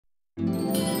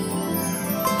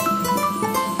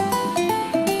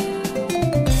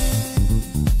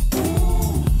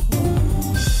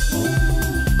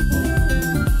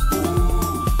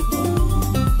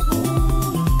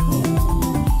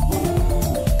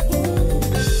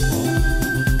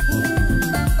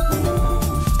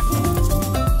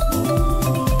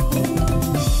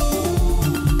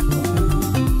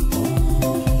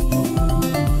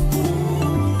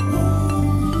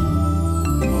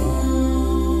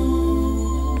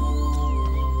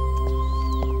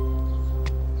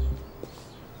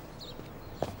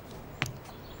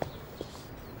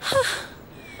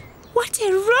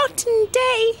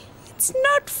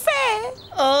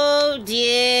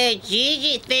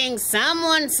Z thinks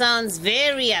someone sounds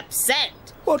very upset.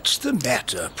 What's the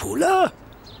matter, Pula?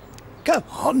 Come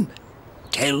on,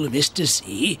 tell Mr.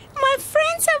 Z. My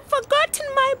friends have forgotten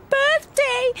my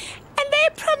birthday, and they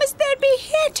promised they'd be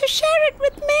here to share it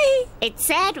with me. It's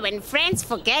sad when friends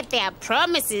forget their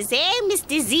promises, eh,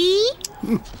 Mr. Z?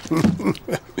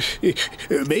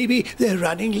 Maybe they're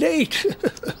running late.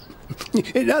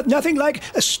 Nothing like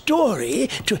a story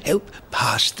to help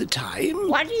pass the time.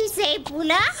 What do you say,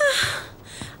 Pula?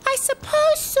 I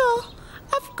suppose so.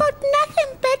 I've got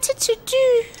nothing better to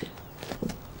do.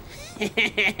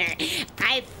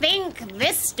 I think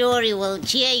this story will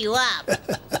cheer you up.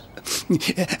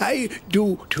 I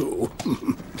do too.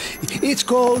 It's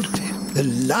called The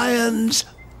Lion's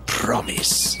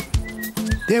Promise.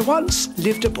 There once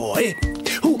lived a boy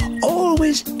who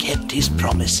always kept his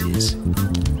promises.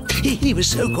 He was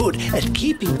so good at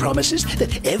keeping promises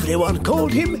that everyone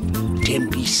called him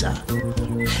Tembisa.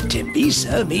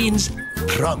 Tembisa means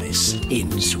promise in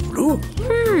Zulu.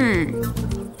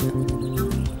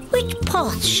 Which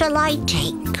path shall I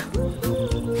take?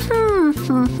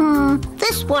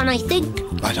 This one, I think.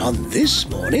 But on this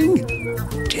morning,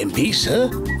 Tembisa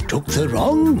took the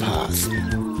wrong path.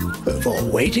 For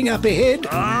waiting up ahead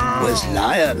was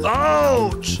Lion.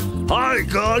 Ouch! I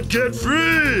can't get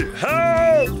free!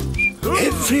 Help!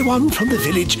 Everyone from the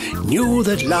village knew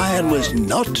that Lion was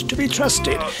not to be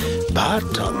trusted.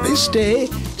 But on this day,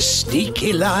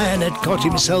 Sneaky Lion had got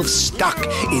himself stuck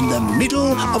in the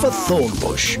middle of a thorn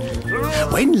bush.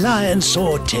 When Lion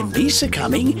saw Tembisa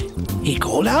coming, he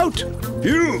called out,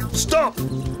 You, stop!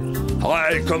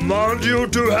 I command you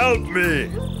to help me!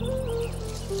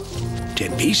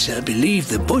 Tembisa believed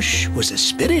the bush was a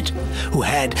spirit who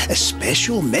had a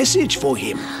special message for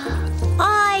him.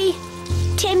 I,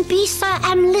 Tembisa,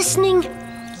 am listening.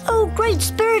 Oh, Great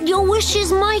Spirit, your wish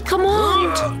is my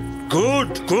command.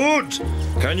 Good, good.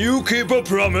 Can you keep a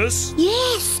promise?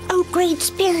 Yes, oh Great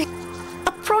Spirit.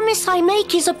 A promise I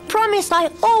make is a promise I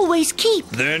always keep.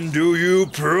 Then do you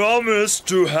promise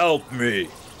to help me?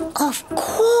 Of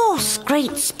course,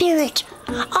 Great Spirit.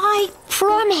 I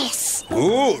promise.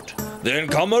 Good. Then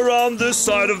come around this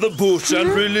side of the bush and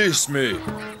release me.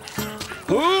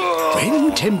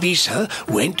 When Tembisa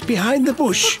went behind the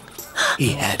bush, he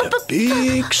had a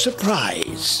big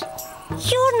surprise.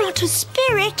 You're not a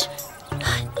spirit.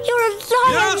 You're a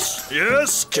lion.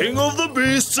 Yes, king of the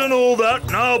beasts and all that.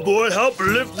 Now, boy, help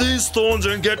lift these thorns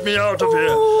and get me out of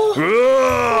here.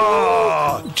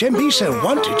 Tembisa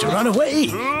wanted to run away,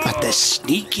 but the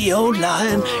sneaky old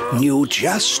lion knew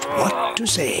just what to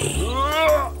say.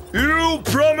 You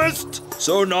promised,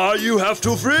 so now you have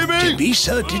to free me.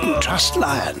 Tembisa didn't trust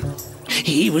Lion.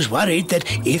 He was worried that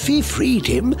if he freed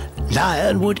him,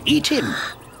 Lion would eat him.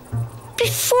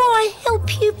 Before I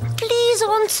help you, please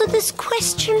answer this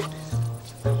question.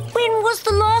 When was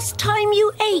the last time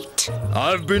you ate?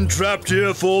 I've been trapped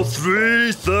here for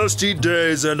 3 thirsty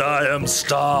days and I am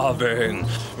starving.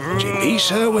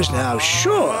 Tembisa was now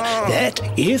sure that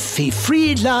if he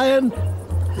freed Lion,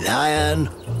 Lion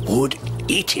would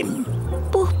eat him.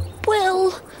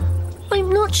 Well, I'm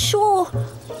not sure.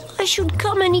 I should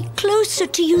come any closer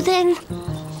to you then.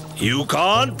 You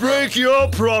can't break your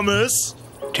promise.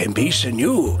 Tembisa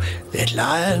knew that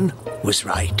Lion was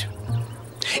right.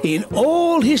 In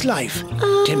all his life,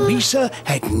 Tembisa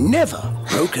had never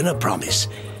broken a promise.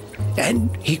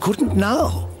 And he couldn't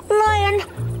now. Lion,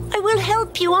 I will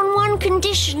help you on one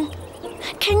condition.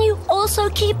 Can you also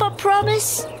keep a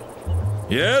promise?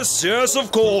 Yes,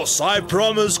 of course. I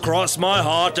promise, cross my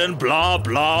heart and blah,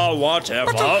 blah,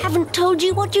 whatever. But I haven't told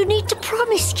you what you need to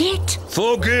promise yet.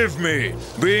 Forgive me.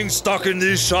 Being stuck in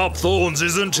these sharp thorns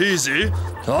isn't easy.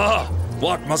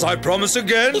 What must I promise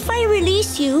again? If I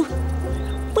release you,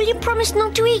 will you promise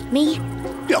not to eat me?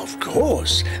 Of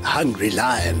course. Hungry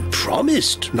Lion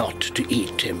promised not to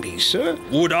eat Tembisa.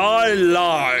 Would I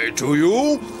lie to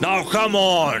you? Now come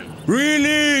on.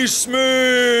 Release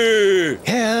me!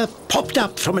 Hare popped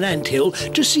up from an anthill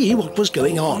to see what was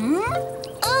going on.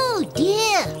 Oh,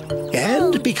 dear.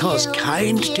 And because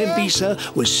kind Tembisa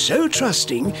was so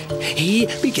trusting, he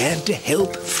began to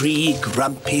help free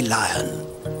Grumpy Lion.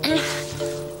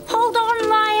 Hold on,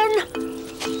 Lion.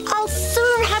 I'll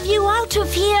soon have you out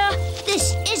of here.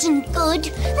 This isn't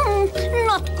good.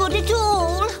 Not good at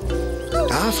all.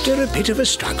 After a bit of a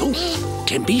struggle,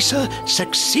 Tembisa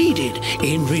succeeded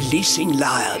in releasing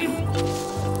Lion.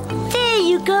 There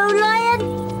you go, Lion.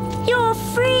 You're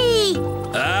free.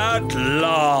 At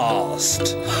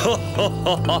last.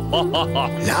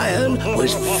 Lion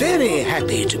was very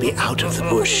happy to be out of the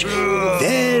bush.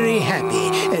 Very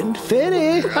happy and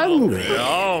very hungry.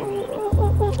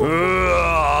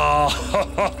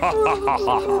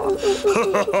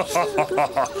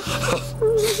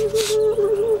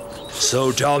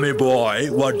 So tell me, boy,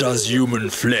 what does human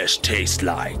flesh taste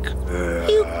like?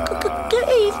 You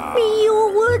gave me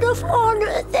your word of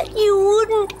honor that you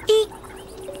wouldn't eat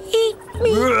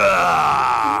me.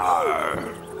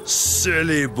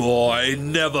 Silly boy,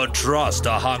 never trust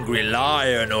a hungry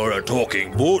lion or a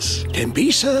talking bush.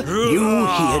 Tembisa knew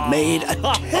he had made a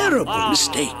terrible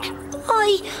mistake.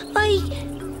 I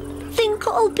think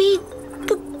I'll be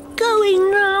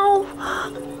going now.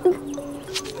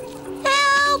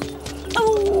 Help!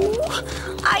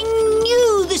 Oh, I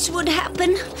knew this would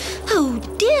happen. Oh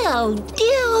dear, oh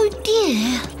dear, oh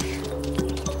dear.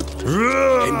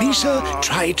 Tembisa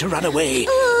tried to run away,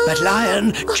 but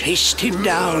Lion chased him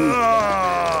down.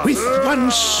 With one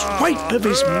swipe of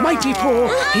his mighty paw,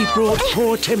 he brought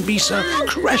poor Tembisa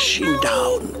crashing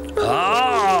down.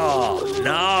 Ah,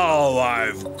 now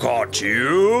I've got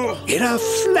you. In a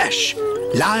flash,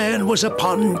 Lion was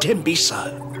upon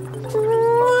Tembisa.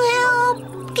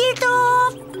 Help! Get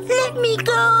off! Let me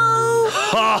go!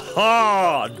 Ha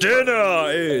ha!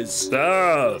 Dinner is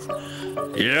served.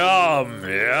 Yum,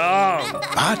 yum.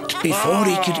 But before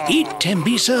he could eat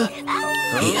Tembisa,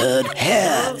 he heard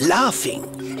Hare laughing.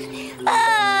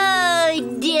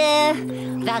 Oh dear!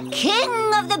 The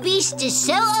king of the beasts is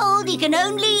so old he can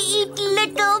only eat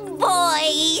little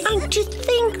boys. And to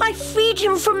think I freed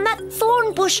him from that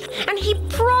thorn bush and he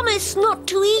promised not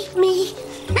to eat me.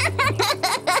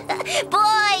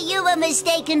 Boy, you were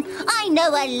mistaken. I know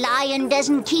a lion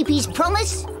doesn't keep his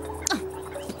promise.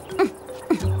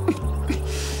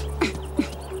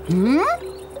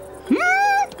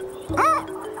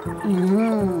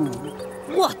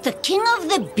 What, the king of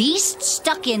the beasts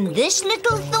stuck in this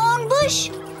little thorn bush?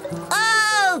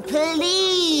 Oh,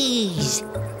 please.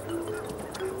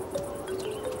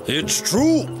 It's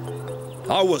true.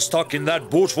 I was stuck in that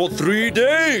bush for 3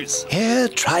 days. Hare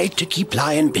tried to keep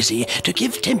Lion busy to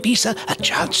give Tembisa a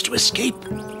chance to escape.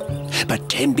 But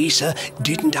Tembisa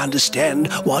didn't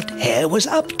understand what Hare was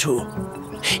up to.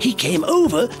 He came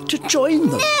over to join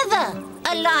them. Never!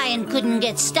 A lion couldn't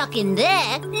get stuck in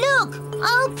there. Look,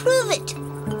 I'll prove it.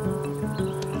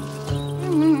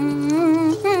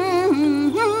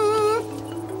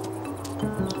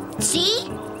 See?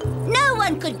 No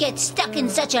one could get stuck in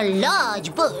such a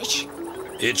large bush.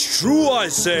 It's true, I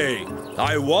say.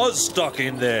 I was stuck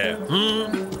in there.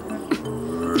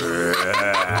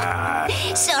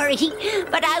 Sorry,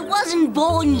 but I wasn't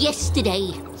born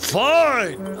yesterday.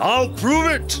 Fine, I'll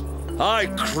prove it. I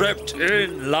crept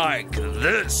in like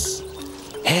this.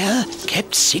 Hare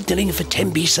kept signaling for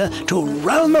Tembisa to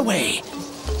run away.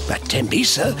 But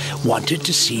Tembisa wanted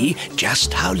to see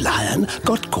just how Lion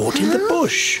got caught in the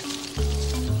bush.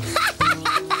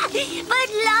 But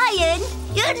Lion,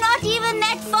 you're not even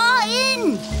that far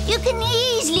in. You can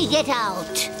easily get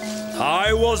out.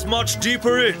 I was much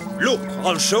deeper in. Look,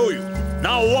 I'll show you.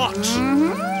 Now watch.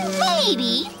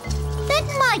 Maybe. That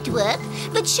might work,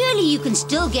 but surely you can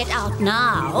still get out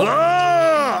now.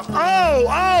 Ah! Ow!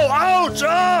 Ow! Ouch!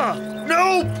 Ah!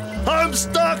 Nope! I'm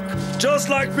stuck, just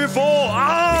like before.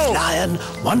 Ow! Lion,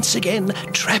 once again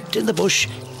trapped in the bush,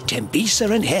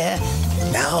 Tembisa and Hare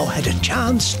now had a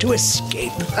chance to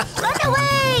escape. Run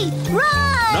away!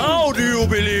 Run! Now do you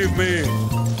believe me?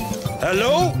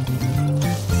 Hello?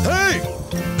 Hey!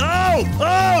 Ow!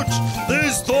 Ouch!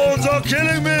 These thorns are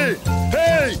killing me!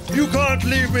 Hey! You can't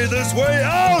leave me this way!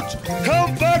 Out!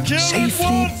 Come back here Safely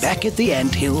at once! back at the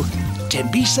anthill,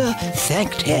 Tembisa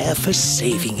thanked Hare for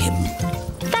saving him.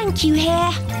 Thank you,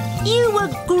 Hare. You were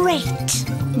great.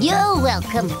 You're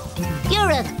welcome.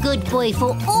 You're a good boy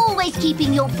for always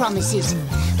keeping your promises.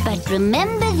 But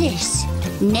remember this.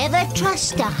 Never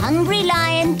trust a hungry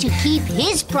lion to keep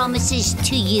his promises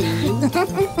to you.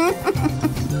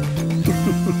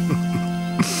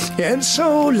 And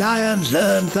so Lion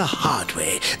learned the hard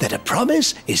way that a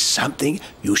promise is something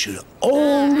you should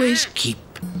always keep.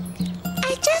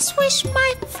 I just wish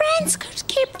my friends could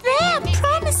keep their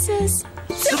promises.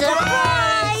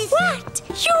 Surprise! What?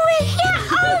 You were here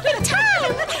all the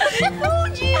time! Oh,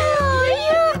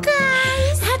 you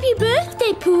guys! Happy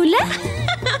birthday, Pula!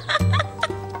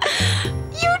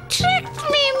 You tricked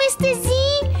me, Mr. Z!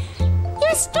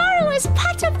 Your story was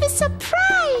part of the surprise!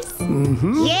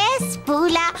 Yes,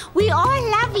 Pula, we all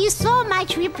love you so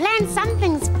much we planned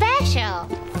something special.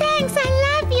 Thanks, I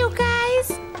love you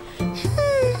guys.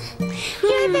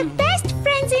 You're the best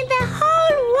friends in the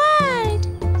whole world.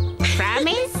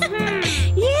 Promise?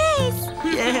 Yes,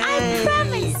 I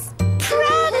promise.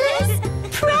 Promise,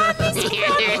 promise,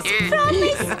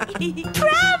 promise, promise,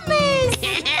 promise.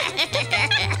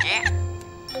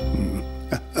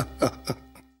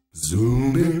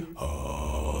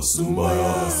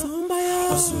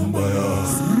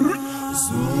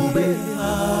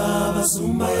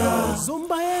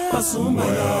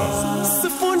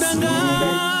 Sifunda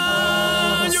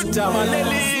ngayo udaba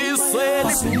leliswe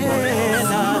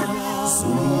liphela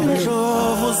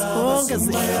indlovu zonke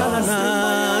zihlala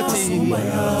nathi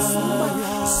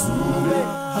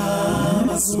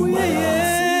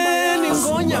uyeyeni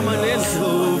ngonyama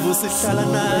nendlovu sihlala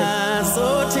nazo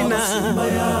thina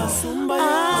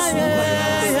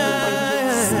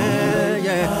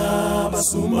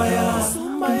Basumaya